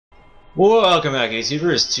Welcome back,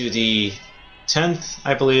 YouTubers, to the 10th,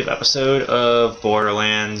 I believe, episode of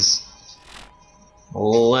Borderlands.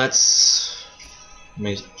 Let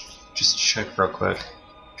me just check real quick.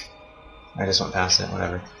 I just went past it,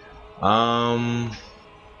 whatever.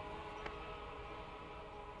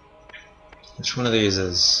 Which one of these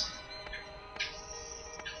is...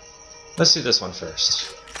 Let's do this one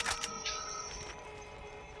first.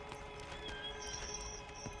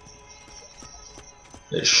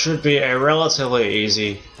 It should be a relatively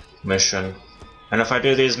easy mission. And if I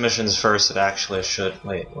do these missions first, it actually should...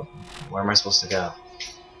 Wait, where am I supposed to go?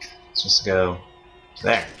 I'm supposed to go...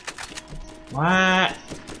 there. What?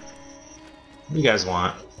 What do you guys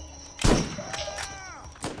want?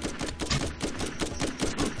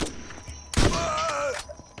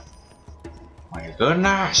 My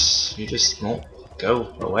goodness! You just won't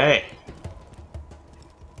go away.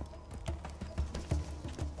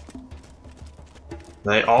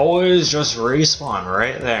 They always just respawn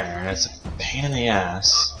right there, and it's a pain in the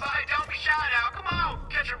ass. Hey, don't be shy now. Come on,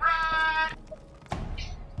 catch a ride.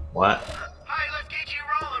 What? Hey, let's get you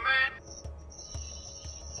rolling, man.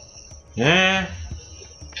 Yeah.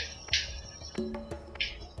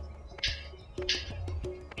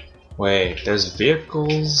 Wait, there's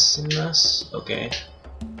vehicles in this? Okay.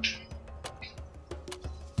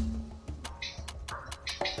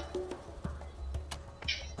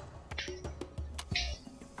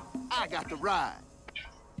 I got the ride.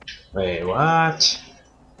 Wait, what?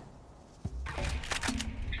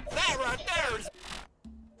 That right there is...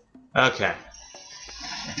 Okay.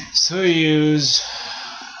 So we use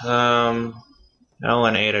L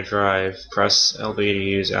and A to drive. Press LB to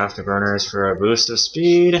use afterburners for a boost of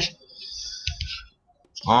speed.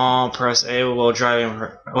 Press A while driving.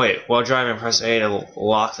 While driving, press A to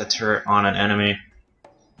lock the turret on an enemy.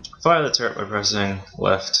 Fire the turret by pressing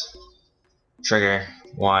left trigger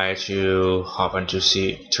Y to hop into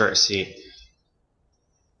turret seat.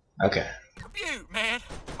 Okay. Phew, man.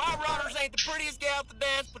 My runners ain't the prettiest gal at the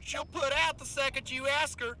dance, but she'll put out the second you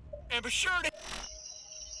ask her. And be sure to...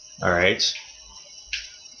 Alright.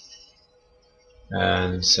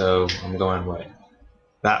 And so I'm going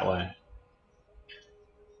that way.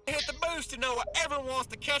 hit the boost to know whoever wants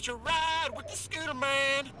to catch a ride with the scooter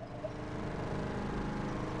man.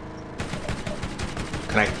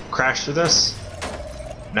 Can I crash through this?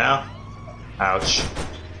 No? Ouch.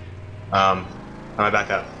 How do I back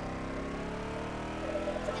up?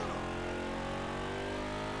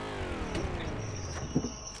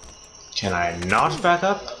 Can I not back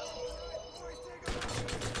up?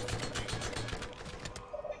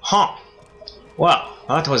 Huh. Well,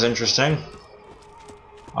 that was interesting.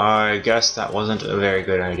 I guess that wasn't a very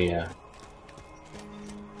good idea.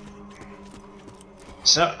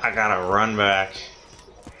 So, I gotta run back.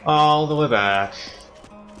 All the way back.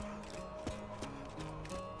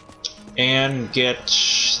 And get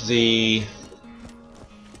the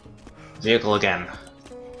vehicle again.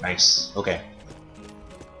 Nice. Okay.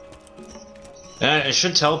 And it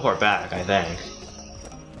should teleport back, I think.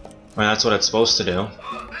 I mean, that's what it's supposed to do. This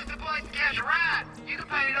is the place to catch a ride. You can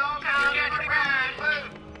pay it all time, catch a ride.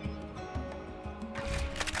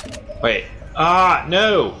 Wait. Ah,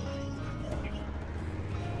 no!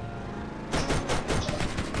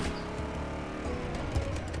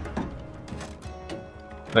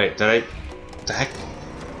 Wait, did I... What the heck?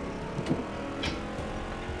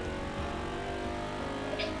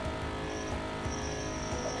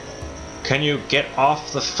 Can you get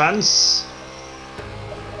off the fence?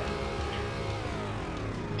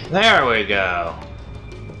 There we go!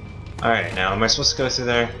 Alright, now am I supposed to go through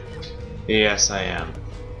there? Yes, I am.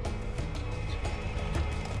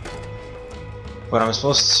 But am I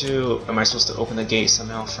supposed to open the gate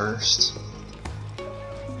somehow first?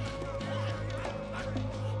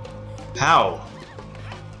 How?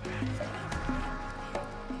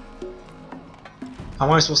 How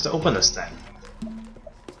am I supposed to open this thing?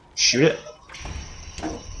 Shoot it?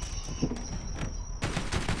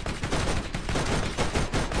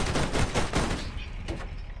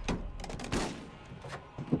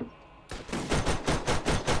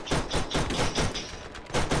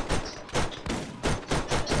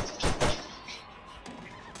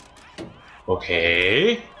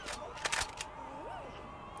 Okay.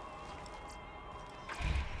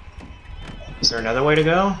 Is there another way to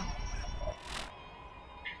go?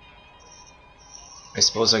 I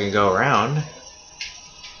suppose I can go around.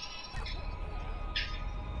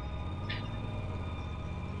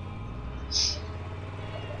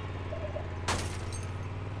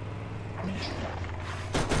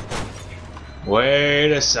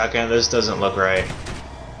 Wait a second, this doesn't look right.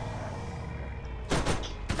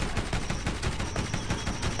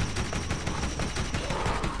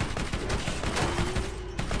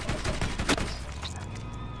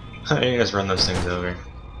 You just run those things over.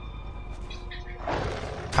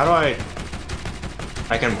 How do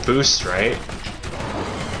I can boost, right?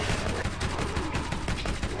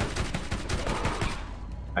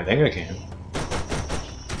 I think I can.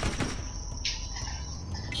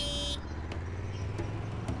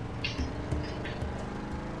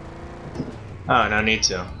 Oh, no need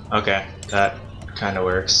to. Okay, that kind of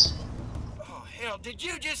works. Oh, hell, did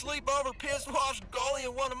you just leap over piss-wash goalie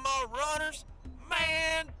and one of my runners?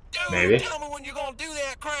 Man, dude, Maybe. tell me when you're gonna do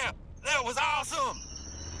that crap. That was awesome.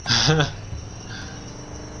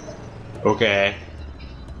 Okay.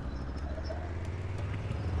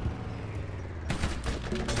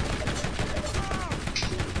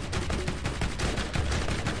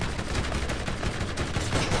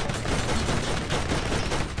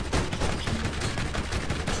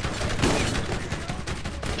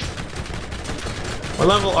 What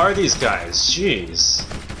level are these guys? Jeez.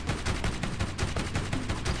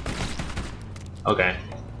 Okay.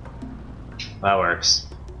 That works.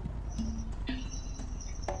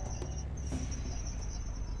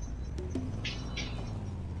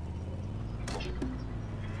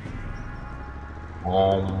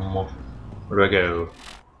 Where do I go?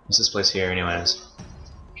 What's this place here anyways?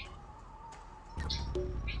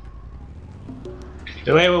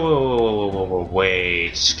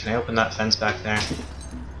 Wait. Can I open that fence back there?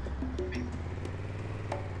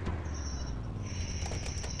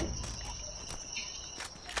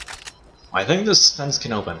 I think this fence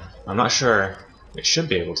can open. I'm not sure. It should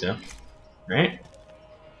be able to. Right?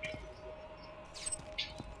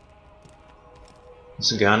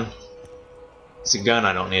 It's a gun. It's a gun,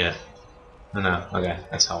 I don't need it. Oh no, okay,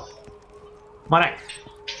 that's health. Money!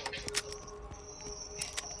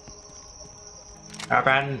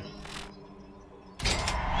 Open!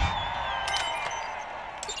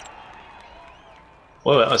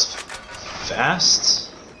 Whoa, that was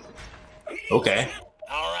fast? Okay.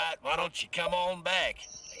 Alright, why don't you come on back?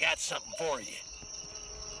 I got something for you.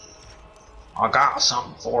 I got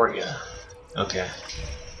something for you. Okay.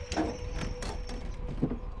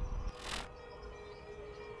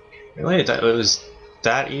 Really? That it was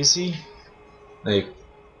that easy? Like,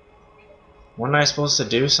 wasn't I supposed to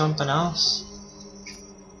do something else?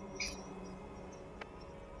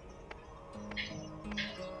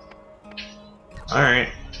 Alright.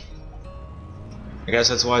 I guess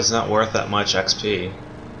that's why it's not worth that much XP.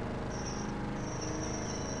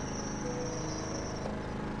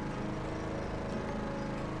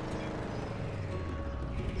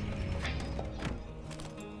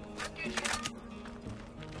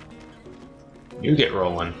 You get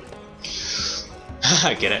rolling.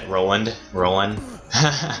 I get it, Roland. Roland.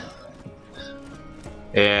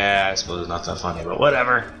 Yeah, I suppose it's not that funny, but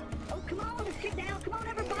whatever. Oh, come on, let's get down. Come on,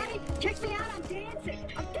 everybody. Check me out. I'm dancing.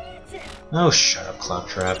 I'm dancing. Oh, shut up,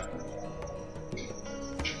 Claptrap.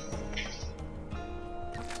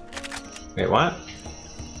 Wait, what?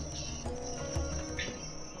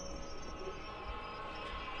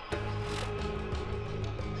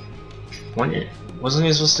 Wasn't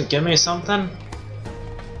he supposed to give me something?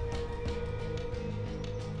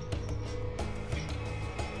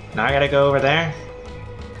 Now I gotta go over there?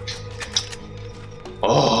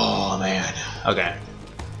 Oh, man. Okay.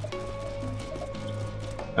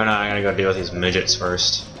 Oh no, I gotta go deal with these midgets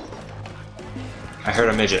first. I heard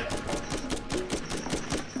a midget.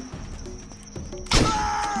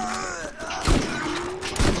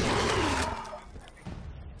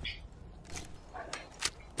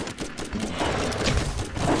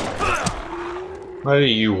 What do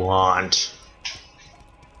you want?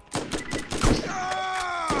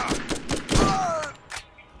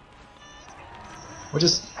 What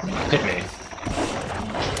just hit me?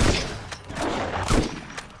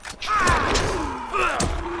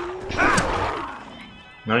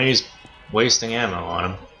 No, he's wasting ammo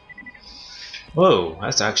on him. Whoa,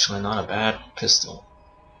 that's actually not a bad pistol.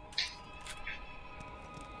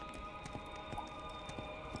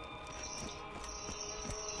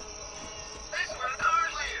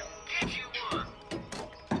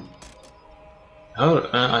 Oh,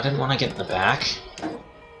 I didn't want to get in the back.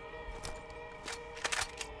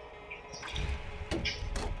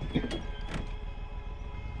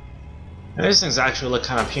 And these things actually look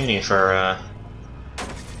kind of puny for,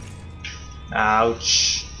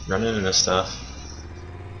 ouch. Running into stuff.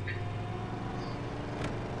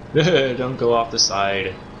 Don't go off the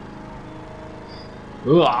side.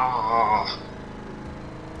 Ooh, ah.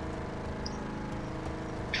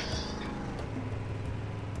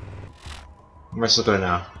 Where am I supposed to go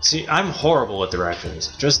now? See, I'm horrible with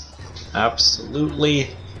directions. Just absolutely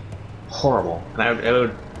horrible.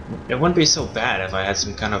 And it wouldn't be so bad if I had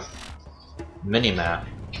some kind of mini-map.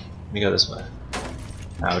 Let me go this way.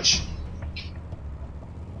 Ouch.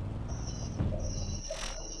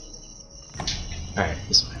 Alright,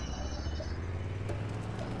 this way.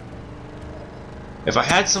 If I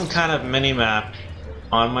had some kind of mini-map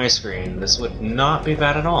on my screen, this would not be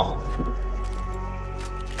bad at all.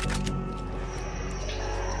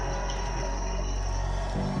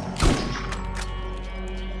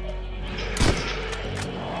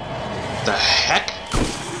 The heck?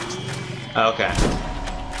 Okay.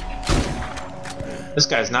 This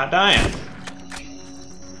guy's not dying.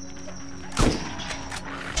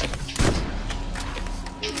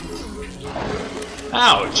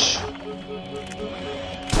 Ouch!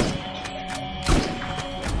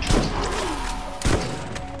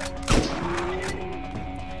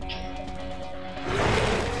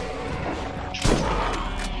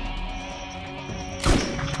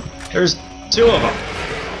 There's two of them.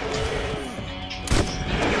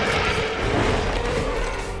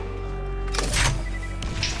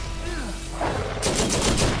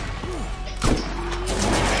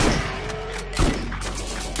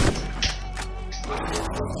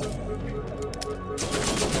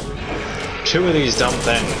 Two of these dumb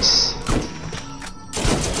things.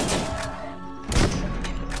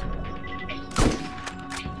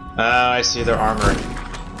 I see they're armored.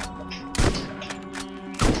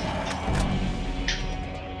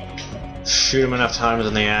 Shoot them enough times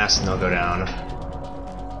in the ass and they'll go down.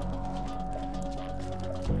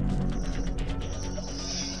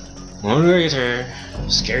 Later.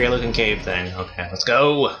 Scary looking cave thing. Okay, let's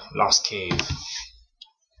go. Lost cave.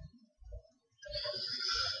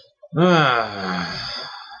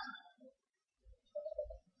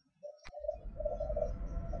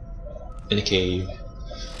 In a cave. Do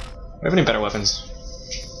I have any better weapons?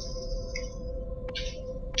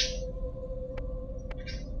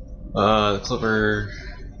 The clipper.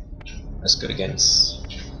 That's good against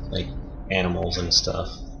like animals and stuff.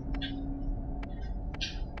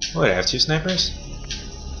 Wait, I have two snipers?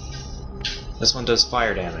 This one does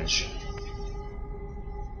fire damage.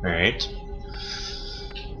 Alright.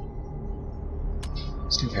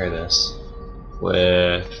 Let's compare this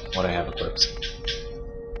with what I have equipped.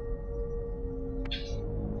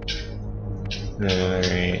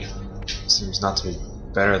 Alright. Seems not to be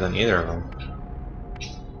better than either of them.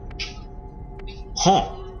 Huh.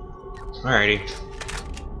 Alrighty.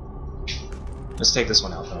 Let's take this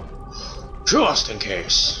one out though. Just in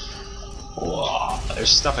case. Whoa, there's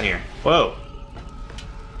stuff in here. Whoa.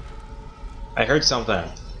 I heard something.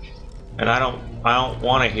 And I don't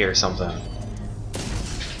want to hear something.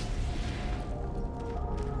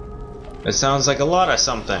 It sounds like a lot of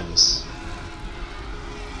somethings.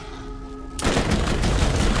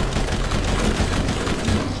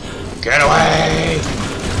 Get away!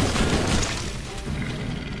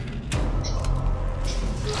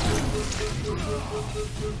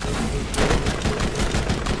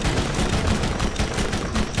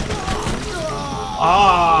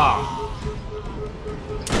 Ah!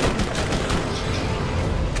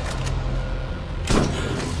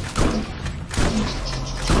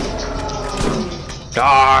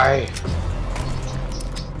 Die!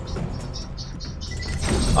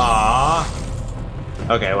 Ah!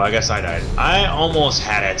 Okay, well I guess I died. I almost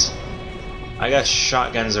had it. I guess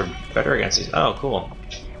shotguns are better against these. Oh, cool.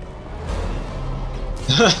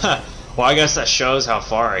 Well, I guess that shows how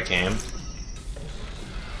far I came.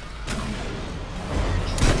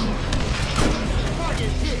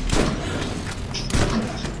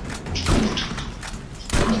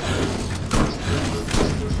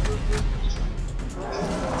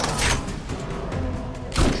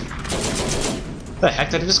 The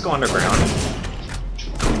heck, did it just go underground?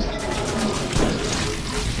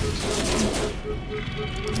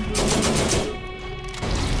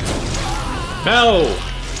 No!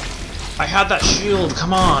 I had that shield,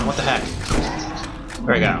 come on, what the heck?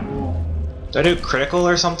 There we go. Do I do critical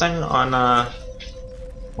or something on,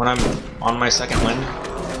 when I'm on my second wind?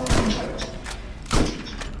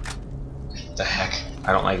 What the heck?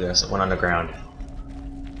 I don't like this, it went underground.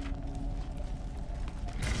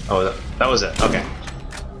 Oh, that was it. Okay.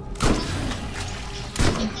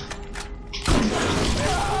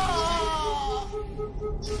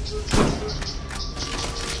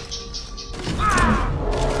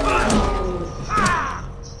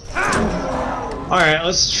 Alright,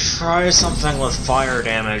 let's try something with fire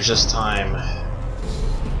damage this time.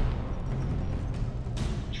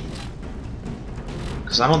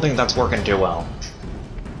 Because I don't think that's working too well.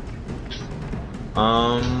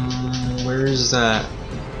 Where's that?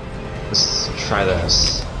 Let's try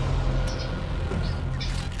this.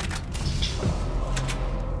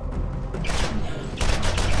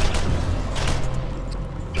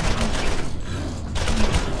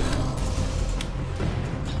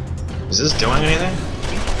 this doing anything?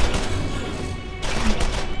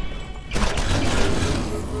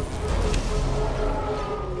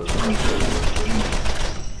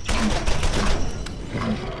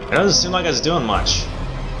 It doesn't seem like it's doing much.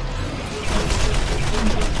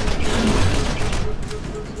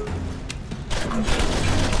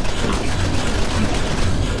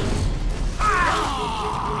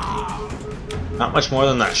 Not much more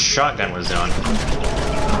than that shotgun was doing.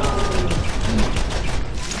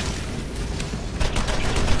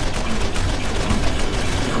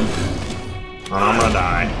 And I'm gonna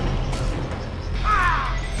die.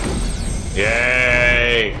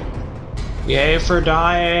 Yay! Yay for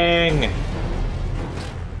dying!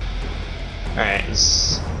 Alright,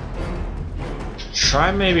 let's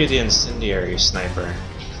try maybe the incendiary sniper.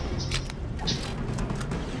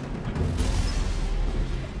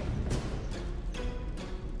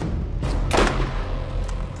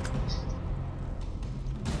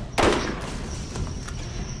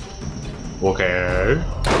 Okay.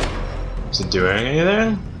 Is it doing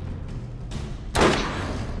anything?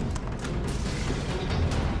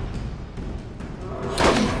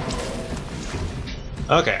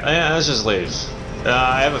 Okay, yeah, let's just leave.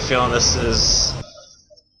 I have a feeling this is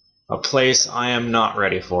a place I am not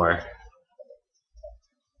ready for.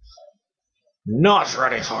 Not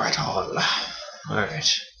ready for it all. Alright.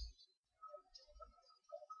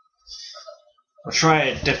 We'll try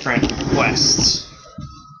a different quest.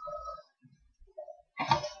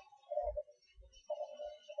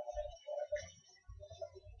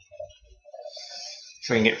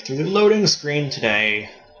 Try and get through the loading screen today.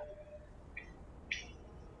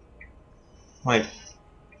 My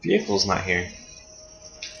vehicle's not here.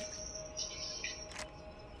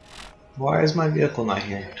 Why is my vehicle not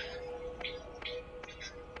here?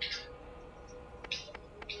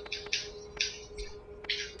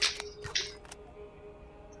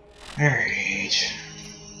 Alright.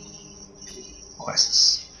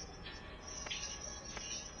 Quests.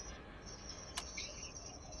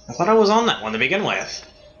 I thought I was on that one to begin with.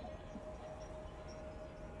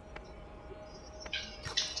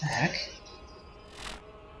 What the heck?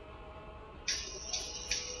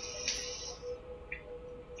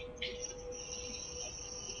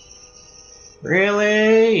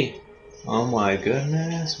 Really? Oh my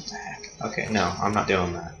goodness. What the heck? Okay, no, I'm not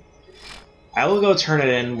doing that. I will go turn it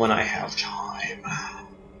in when I have time.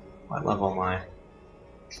 What level am I?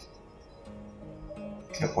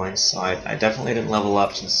 Hit points. So I definitely didn't level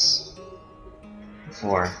up since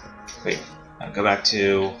before. Wait, I'll go back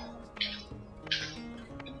to.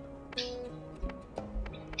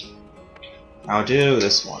 I'll do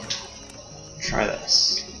this one. Try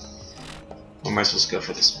this. Where am I supposed to go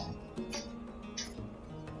for this one?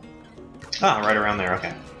 Ah, right around there,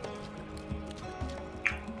 okay.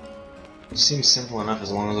 Seems simple enough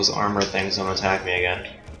as long as those armor things don't attack me again.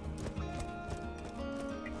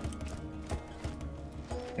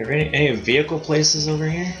 Are there any vehicle places over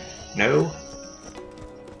here? No?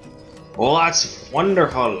 Well, that's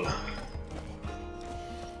wonderful!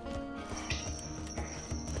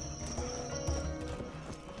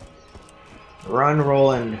 Run,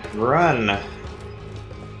 Roland, run!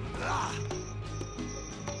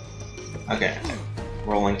 Okay,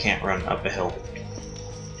 Roland can't run up a hill.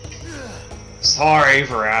 Sorry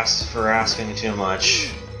for asking too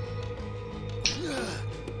much.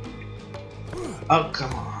 Oh,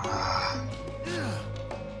 come on.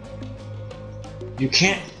 You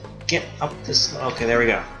can't get up this... Okay, there we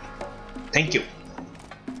go. Thank you.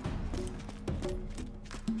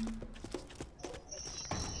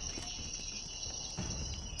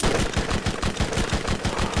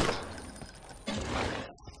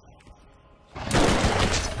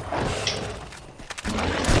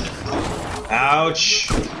 Ouch!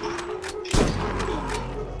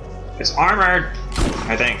 It's armored!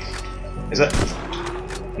 I think. Is it?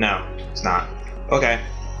 No, it's not. Okay,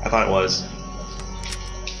 I thought it was.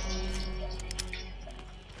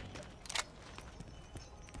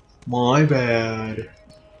 My bad.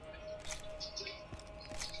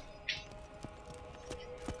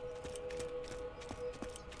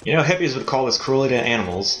 You know, hippies would call this cruelty to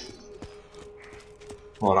animals.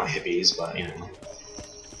 Well, not hippies, but you know.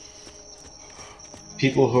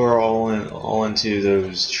 People who are all into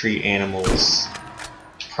those treat animals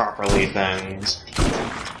properly things.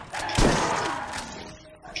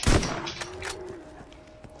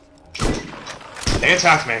 They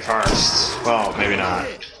attacked me first. Well, maybe not.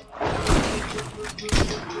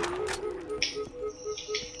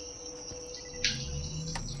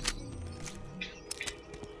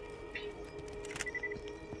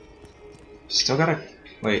 Still gotta...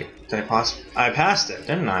 Wait, did I pass? I passed it,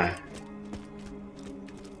 didn't I?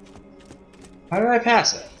 How did I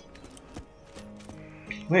pass it?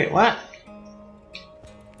 Wait, what?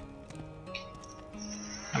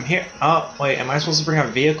 I'm here. Oh, wait, am I supposed to bring a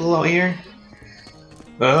vehicle out here?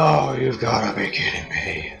 Oh, you've gotta be kidding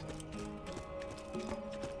me.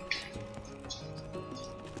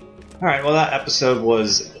 Alright, well that episode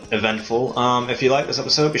was eventful. If you like this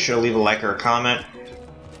episode, be sure to leave a like or a comment.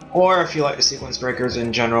 Or if you like the Sequence Breakers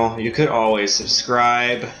in general, you could always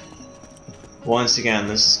subscribe. Once again,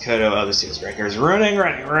 this is Koto of the Sequence Breakers. Running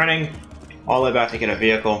all the way back to get a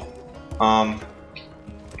vehicle. I'll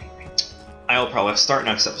probably start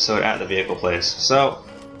next episode at the vehicle place. So,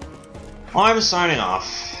 I'm signing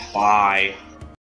off. Bye.